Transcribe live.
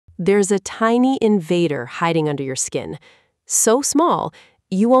There's a tiny invader hiding under your skin. So small,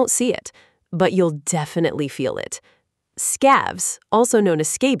 you won't see it, but you'll definitely feel it. SCAVs, also known as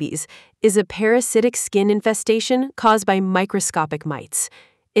scabies, is a parasitic skin infestation caused by microscopic mites.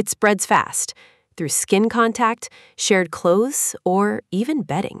 It spreads fast, through skin contact, shared clothes, or even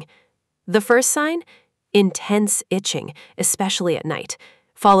bedding. The first sign? Intense itching, especially at night,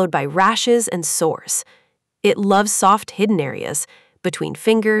 followed by rashes and sores. It loves soft hidden areas, between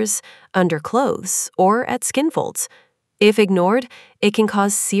fingers, under clothes, or at skin folds. If ignored, it can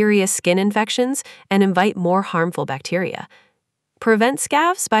cause serious skin infections and invite more harmful bacteria. Prevent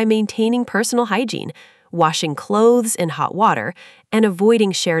scabs by maintaining personal hygiene, washing clothes in hot water, and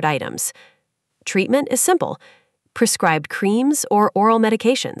avoiding shared items. Treatment is simple: prescribed creams or oral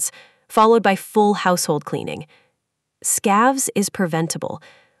medications, followed by full household cleaning. Scabs is preventable.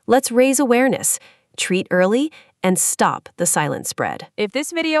 Let's raise awareness, treat early, and stop the silent spread. If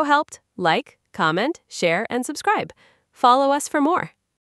this video helped, like, comment, share, and subscribe. Follow us for more.